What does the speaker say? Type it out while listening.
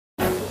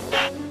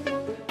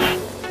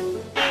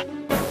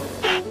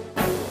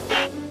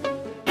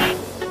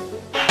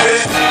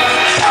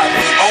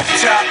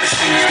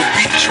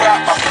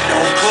drop, I be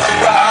on club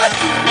ride.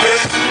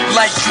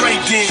 Like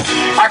Dre did,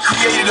 I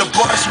created a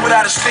buzz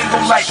without a single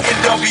like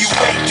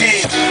NWA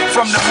did.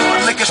 From the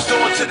hood liquor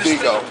store to the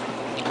Digo.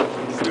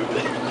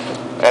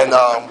 And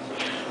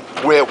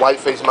we're at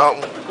Whiteface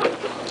Mountain,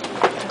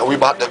 and we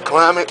about to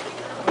climb it.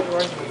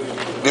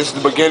 This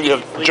is the beginning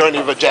of Journey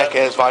of a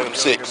Jackass Volume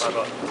 6.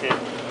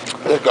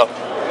 Let's go.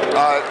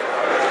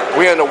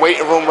 We're in the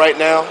waiting room right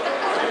now.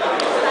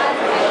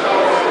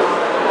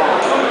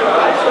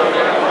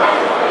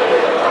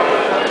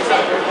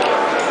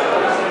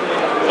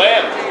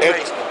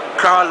 It's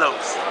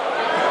Carlos.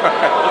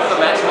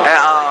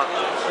 And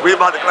we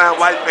about to climb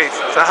Whiteface.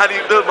 So how do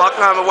you feel about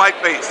climbing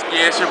Whiteface?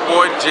 Yeah, it's your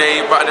boy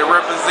Jay, about to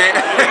represent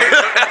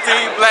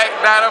Team Black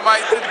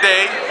Dynamite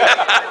today.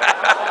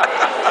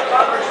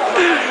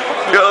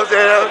 You know what I'm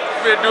saying?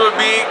 We're doing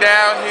big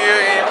down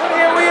here in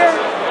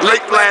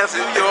Lake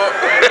Placid, New York.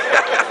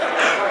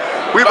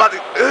 we about to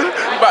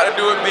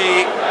do it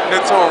big,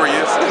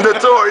 notorious.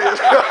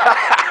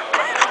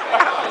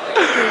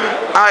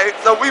 Alright,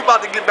 so we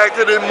about to get back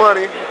to this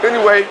money.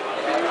 Anyway,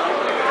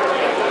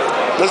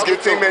 let's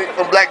get teammate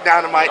from Black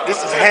Dynamite.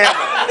 This is Hammer.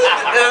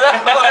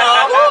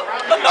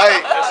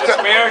 Hey, you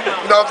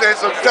know what I'm saying?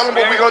 So tell them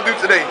what we're gonna do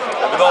today.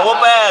 We're gonna whoop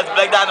ass,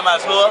 Black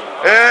Dynamite's whoop.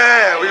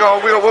 Yeah, we're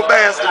gonna whoop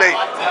ass today.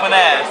 Whooping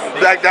ass.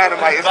 Black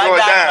Dynamite, it's going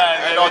down.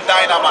 Ain't no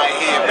dynamite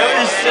here, man. You know what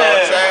I'm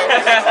saying?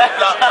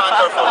 Black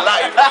Panther for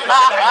life.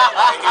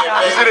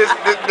 You see this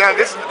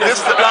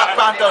is the Black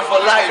Panther for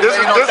life.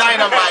 Ain't no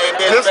dynamite in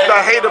this. This is the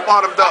hater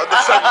part of the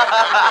segment.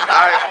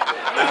 Alright.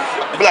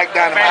 Black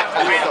Dynamite.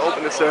 We have to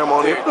open the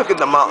ceremony. Look at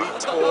the mountain.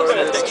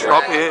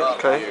 Up here,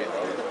 okay.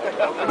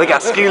 They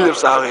got ski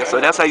lifts out here,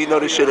 so that's how you know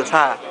this shit is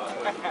high.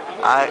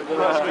 Alright.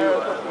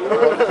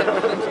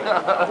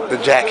 The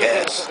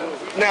Jackass.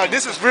 Now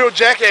this is real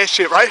Jackass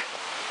shit, right?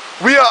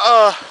 We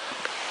are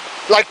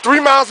like 3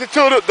 miles into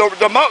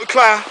the mountain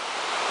climb,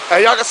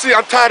 and y'all can see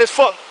I'm tired as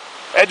fuck.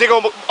 And they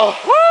gonna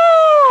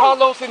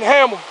Carlos and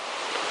Hammer.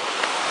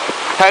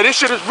 Hey, this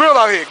shit is real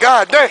out here.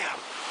 God damn.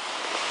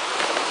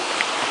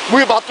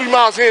 We about 3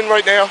 miles in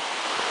right now.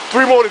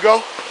 3 more to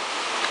go.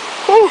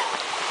 Woo.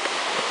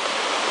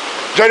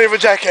 Journey of a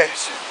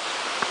Jackass.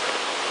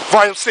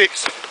 Volume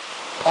 6.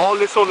 All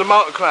this on the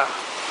mountain climb.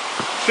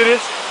 See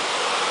this?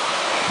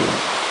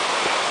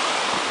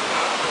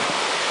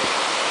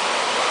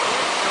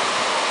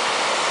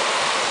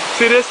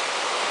 See this?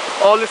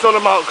 All this on the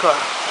mountain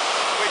climb.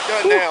 We're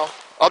done now.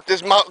 Up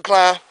this mountain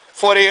climb,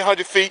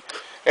 4,800 feet.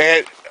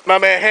 And my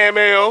man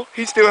Hammer,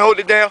 he still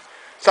holding it down.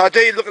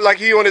 Sajay looking like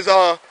he on his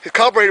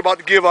carburetor about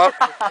to give up.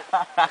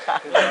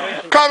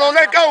 Come on,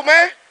 let go,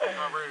 man.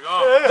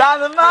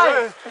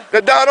 Dynamite.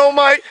 The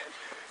Dynamite.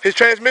 His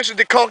transmission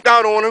deconked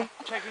out on him.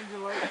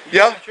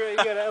 Yeah.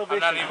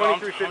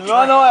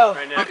 No.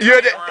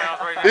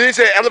 He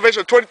said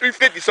elevation of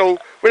 2350. So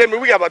wait a minute,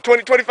 we got about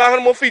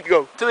 2,500 more feet to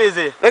go. Too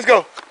easy. Let's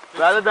go.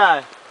 Rather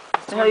die.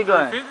 How you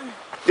going?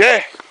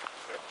 Yeah.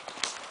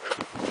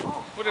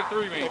 What a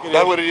 3 man.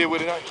 That's what it is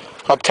with it.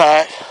 I'm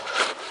tired.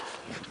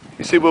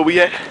 You see where we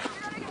at?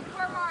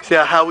 See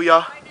how high we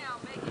are?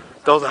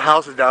 Those are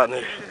houses down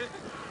there.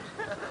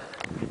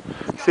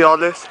 See all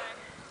this?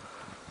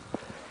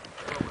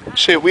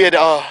 Shit, we at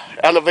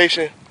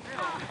elevation.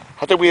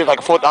 I think we at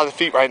like 4,000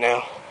 feet right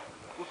now.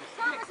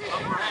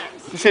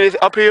 You see this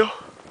uphill?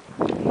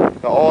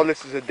 Now all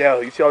this is a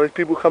down. You see all these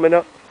people coming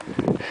up?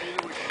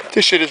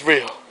 This shit is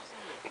real.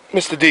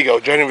 MrDigo,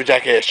 Journey of a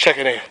Jackass,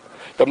 checking in.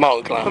 The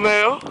mountain climb. Come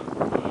here.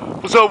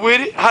 What's up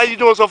with it? How you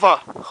doing so far?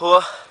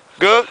 Cool.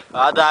 Good?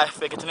 I'll die.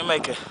 Fake it till you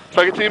make it.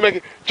 Fake it till you make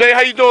it. Jay,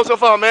 how you doing so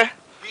far, man?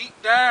 Beat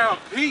down,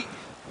 Pete.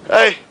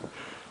 Hey,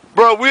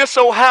 bro, we're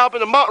so high up in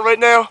the mountain right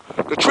now,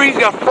 the trees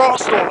got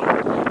frost on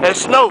them and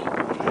snow.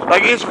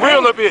 Like, it's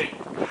real up here.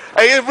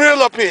 Hey, it's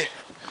real up here.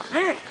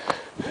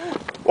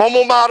 1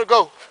 more mile to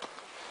go.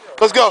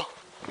 Let's go.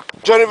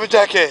 Journey of a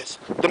Jackass.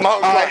 The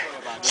mountain climb.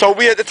 So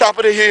we at the top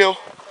of the hill.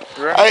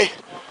 Right. Hey,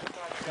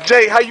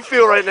 Jay, how you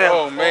feel right now?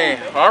 Oh,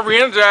 man. I'm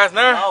re-energized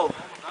now.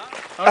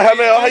 Hey,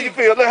 man, how you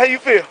feel? Look, how you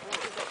feel?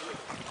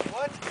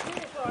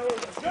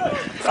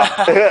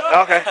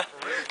 Okay.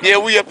 Yeah,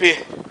 we up here.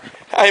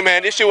 Hey,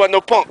 man, this shit wasn't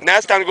no punk. Now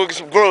it's time to go get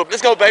some grub.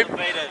 Let's go, baby.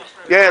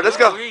 Yeah, let's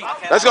go.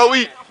 Let's go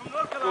eat.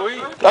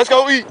 Let's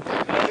go eat.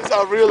 This is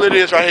how real it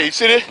is right here. You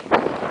see this?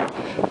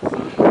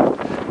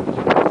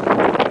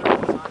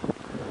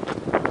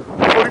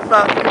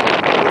 45.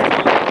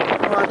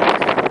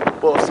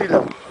 Well, sea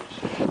level.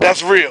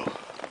 That's real.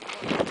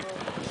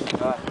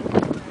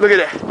 Look at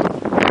that.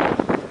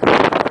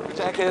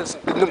 Jackass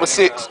number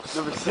 6.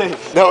 Number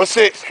 6. Number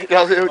 6.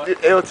 Y'all see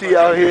LT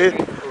out here.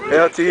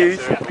 LT.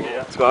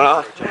 What's going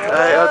on?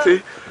 Hey,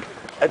 LT.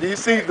 And do you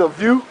see the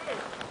view?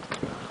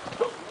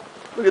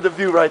 Look at the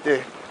view right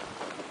there.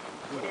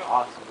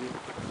 Awesome.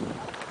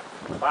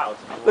 Wow.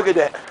 Look at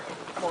that.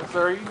 Come on,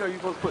 sir. You know you're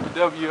supposed to put the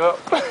W up.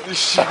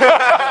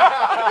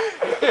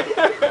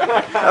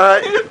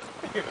 Alright.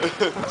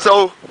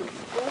 So,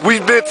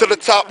 we've been to the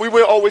top. We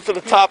went all the way to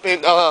the top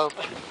and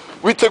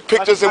we took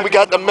pictures and we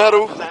got the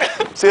medal.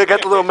 See, I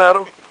got the little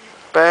medal.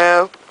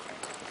 Bam.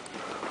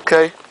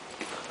 Okay.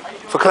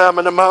 for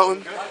climbing the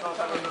mountain.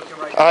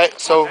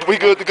 Alright, so we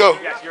good to go.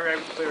 Yes, you're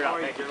able to clear it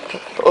out. Thank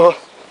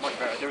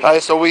you.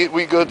 Alright, so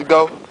we good to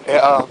go.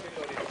 And,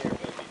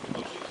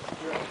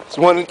 it's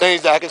one of the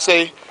things that I can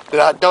say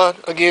that I've done.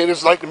 Again,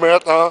 it's like the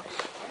marathon.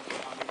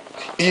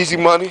 Easy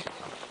money.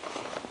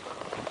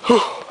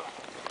 Whew.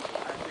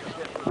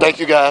 Thank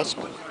you guys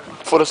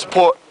for the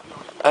support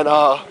and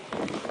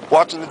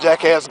watching the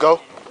Jackass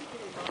go.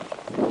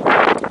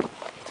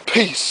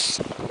 Peace,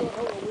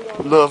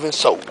 love, and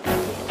soul.